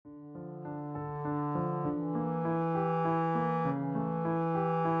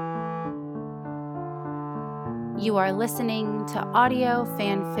You are listening to Audio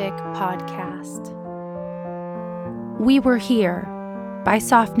Fanfic Podcast. We Were Here by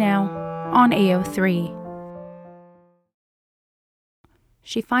Soft Now on AO3.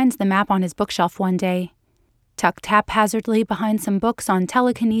 She finds the map on his bookshelf one day, tucked haphazardly behind some books on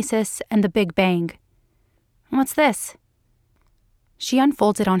telekinesis and the Big Bang. What's this? She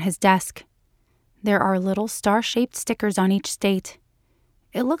unfolds it on his desk. There are little star-shaped stickers on each state.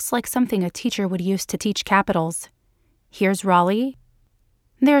 It looks like something a teacher would use to teach capitals. Here's Raleigh.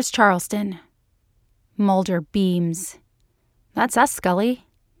 There's Charleston. Mulder beams. That's us, Scully.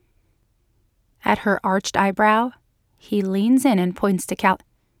 At her arched eyebrow, he leans in and points to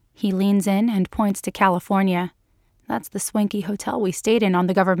California. That's the swanky hotel we stayed in on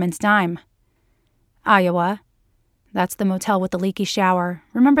the government's dime. Iowa. That's the motel with the leaky shower.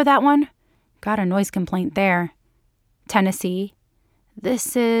 Remember that one? Got a noise complaint there. Tennessee.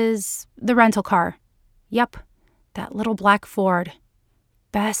 This is the rental car. Yep, that little black Ford.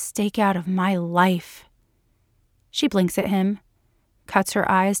 Best stakeout of my life. She blinks at him, cuts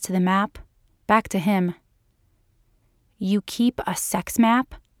her eyes to the map, back to him. You keep a sex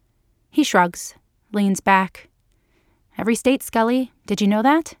map? He shrugs, leans back. Every state, Scully. Did you know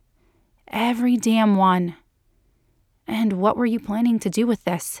that? Every damn one. And what were you planning to do with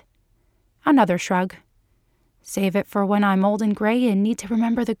this? Another shrug. Save it for when I'm old and gray and need to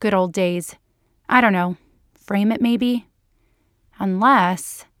remember the good old days. I don't know. Frame it, maybe?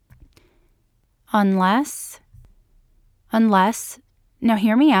 Unless, now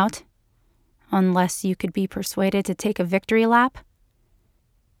hear me out. Unless you could be persuaded to take a victory lap.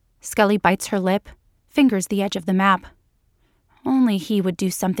 Scully bites her lip, fingers the edge of the map. Only he would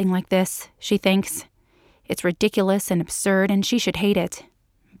do something like this, she thinks. It's ridiculous and absurd, and she should hate it.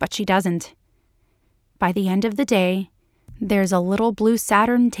 But she doesn't. By the end of the day, there's a little blue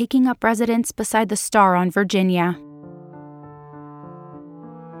Saturn taking up residence beside the star on Virginia.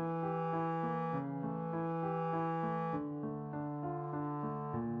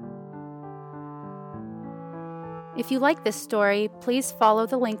 If you like this story, please follow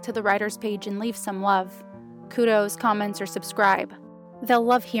the link to the writer's page and leave some love. Kudos, comments, or subscribe. They'll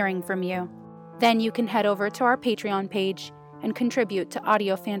love hearing from you. Then you can head over to our Patreon page and contribute to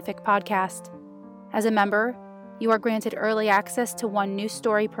Audio Fanfic Podcast. As a member, you are granted early access to one new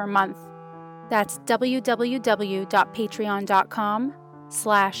story per month. That's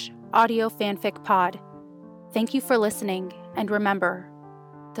www.patreon.com/audiofanficpod. Thank you for listening, and remember,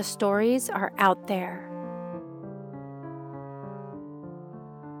 the stories are out there.